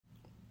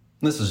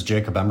This is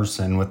Jacob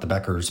Emerson with the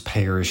Becker's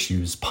Payer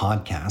Issues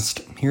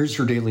podcast. Here's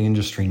your daily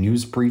industry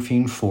news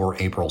briefing for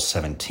April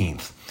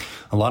 17th.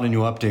 A lot of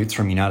new updates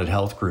from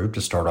UnitedHealth Group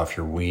to start off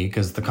your week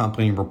as the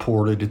company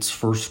reported its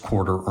first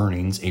quarter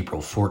earnings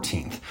April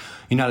 14th.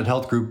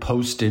 UnitedHealth Group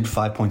posted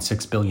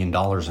 $5.6 billion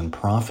in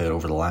profit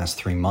over the last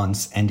 3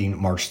 months,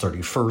 ending March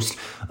 31st,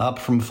 up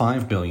from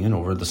 $5 billion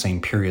over the same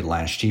period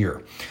last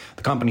year.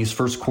 The company's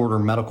first quarter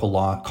medical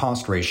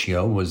cost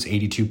ratio was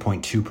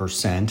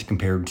 82.2%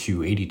 compared to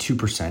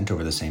 82%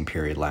 over the same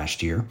period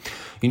last year.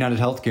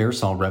 UnitedHealthcare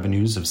saw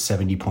revenues of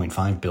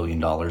 $70.5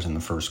 billion in the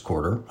first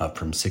quarter, up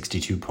from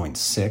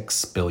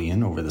 $62.6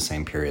 billion over the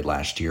same period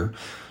last year.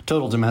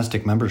 Total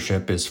domestic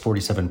membership is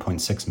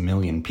 47.6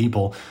 million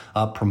people,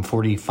 up from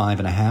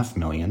 45.5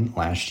 million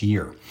last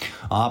year.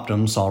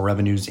 Optum saw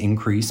revenues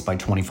increase by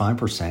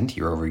 25%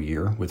 year over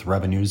year, with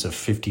revenues of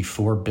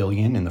 $54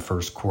 billion in the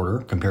first quarter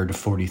compared to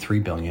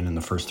 $43 billion in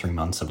the first 3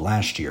 months of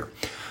last year.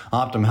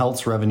 Optum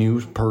Health's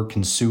revenue per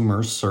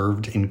consumer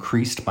served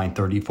increased by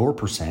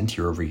 34%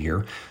 year over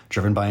year,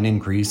 driven by an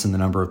increase in the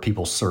number of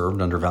people served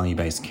under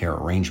value-based care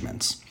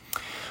arrangements.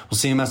 Well,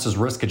 CMS's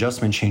risk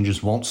adjustment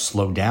changes won't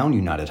slow down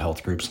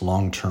UnitedHealth Group's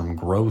long-term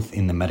growth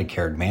in the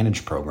Medicare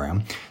Advantage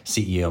program,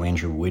 CEO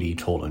Andrew Whitty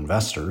told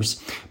investors.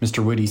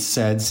 Mr. Whitty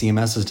said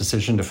CMS's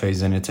decision to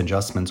phase in its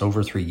adjustments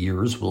over 3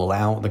 years will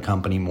allow the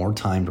company more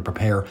time to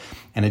prepare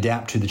and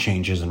adapt to the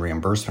changes in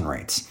reimbursement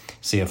rates.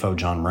 CFO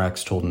John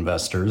Rex told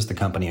investors the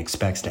company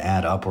expects to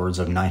add upwards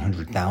of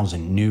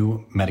 900,000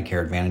 new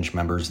Medicare Advantage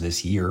members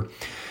this year.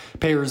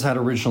 Payers had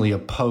originally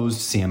opposed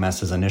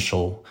CMS's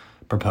initial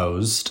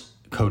proposed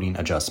coding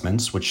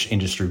adjustments, which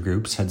industry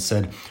groups had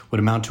said would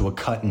amount to a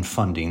cut in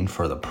funding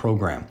for the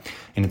program.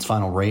 In its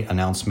final rate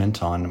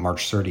announcement on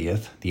March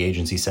 30th, the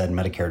agency said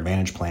Medicare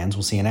Advantage plans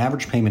will see an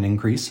average payment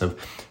increase of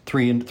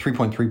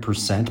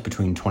 3.3%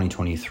 between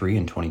 2023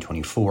 and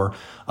 2024,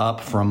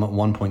 up from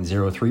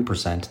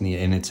 1.03%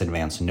 in its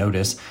advance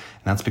notice, and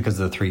that's because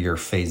of the 3-year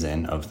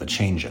phase-in of the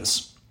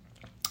changes.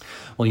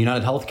 Well,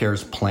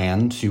 UnitedHealthcare's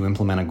plan to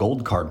implement a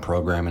gold card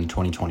program in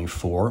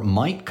 2024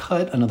 might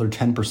cut another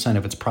 10%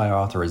 of its prior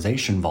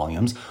authorization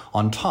volumes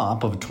on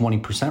top of a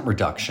 20%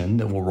 reduction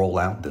that will roll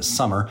out this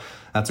summer.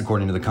 That's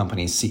according to the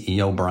company's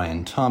CEO,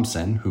 Brian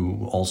Thompson,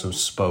 who also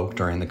spoke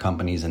during the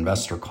company's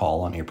investor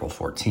call on April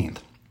 14th.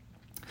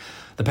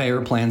 The payer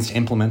plans to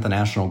implement the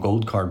National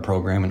Gold Card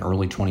program in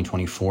early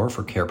 2024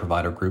 for care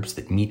provider groups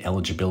that meet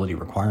eligibility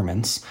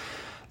requirements.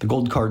 The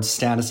Gold Card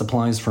status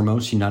applies for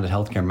most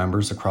UnitedHealthcare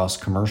members across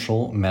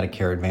commercial,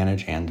 Medicare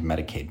Advantage, and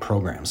Medicaid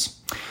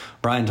programs.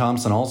 Brian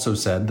Thompson also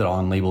said that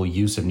on-label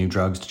use of new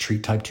drugs to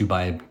treat type 2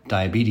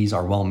 diabetes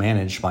are well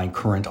managed by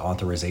current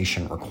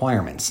authorization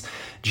requirements.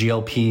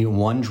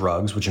 GLP-1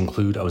 drugs, which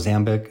include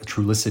Ozempic,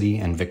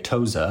 Trulicity, and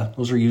Victoza,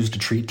 those are used to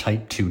treat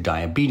type 2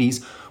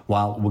 diabetes,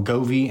 while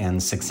Wegovy and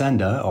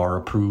Saxenda are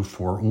approved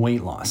for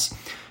weight loss.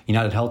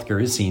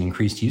 UnitedHealthcare is seeing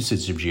increased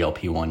usage of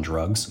GLP-1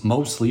 drugs,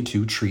 mostly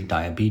to treat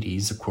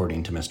diabetes,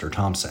 according to Mr.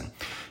 Thompson.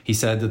 He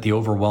said that the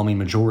overwhelming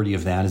majority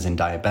of that is in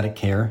diabetic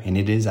care, and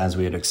it is, as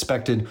we had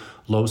expected,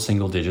 low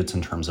single digits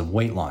in terms of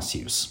weight loss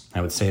use.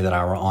 I would say that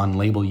our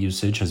on-label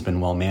usage has been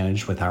well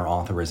managed with our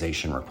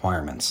authorization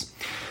requirements.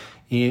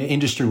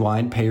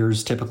 Industry-wide,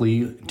 payers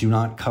typically do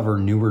not cover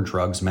newer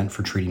drugs meant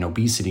for treating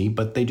obesity,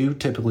 but they do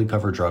typically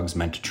cover drugs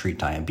meant to treat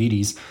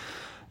diabetes.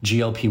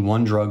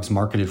 GLP-1 drugs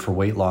marketed for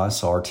weight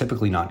loss are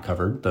typically not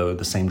covered, though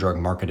the same drug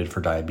marketed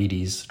for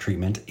diabetes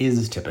treatment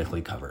is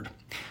typically covered.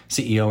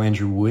 CEO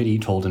Andrew Whitty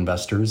told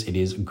investors it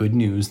is good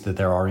news that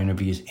there are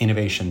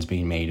innovations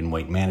being made in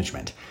weight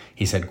management.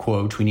 He said,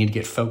 quote, "We need to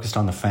get focused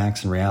on the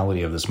facts and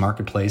reality of this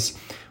marketplace.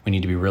 We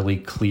need to be really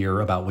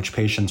clear about which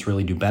patients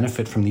really do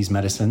benefit from these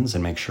medicines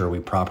and make sure we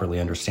properly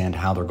understand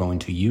how they're going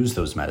to use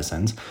those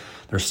medicines.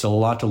 There's still a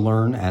lot to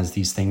learn as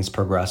these things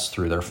progress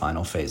through their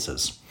final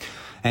phases."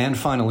 And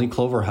finally,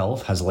 Clover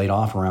Health has laid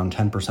off around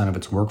 10% of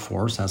its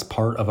workforce as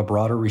part of a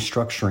broader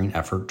restructuring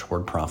effort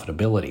toward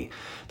profitability.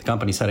 The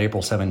company said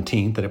April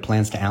 17th that it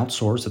plans to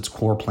outsource its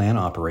core plan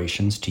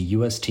operations to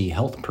UST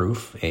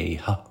HealthProof,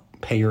 a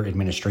payer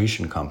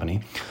administration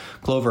company.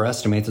 Clover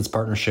estimates its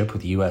partnership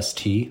with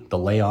UST, the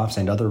layoffs,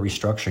 and other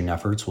restructuring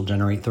efforts will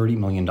generate $30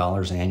 million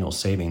in annual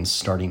savings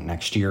starting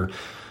next year.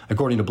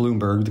 According to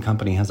Bloomberg, the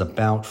company has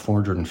about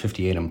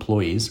 458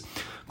 employees.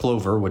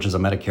 Clover, which is a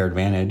Medicare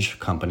Advantage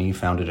company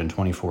founded in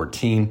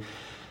 2014,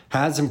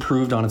 has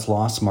improved on its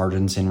loss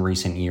margins in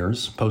recent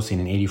years, posting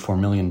an $84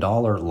 million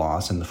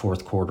loss in the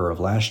fourth quarter of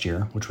last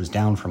year, which was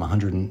down from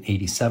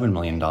 $187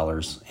 million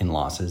in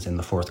losses in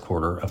the fourth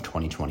quarter of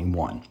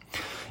 2021.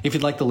 If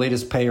you'd like the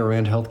latest payer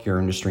and healthcare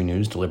industry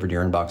news delivered to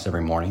your inbox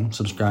every morning,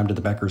 subscribe to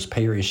the Becker's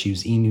Payer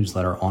Issues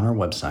e-newsletter on our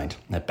website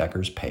at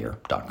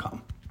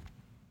beckerspayer.com.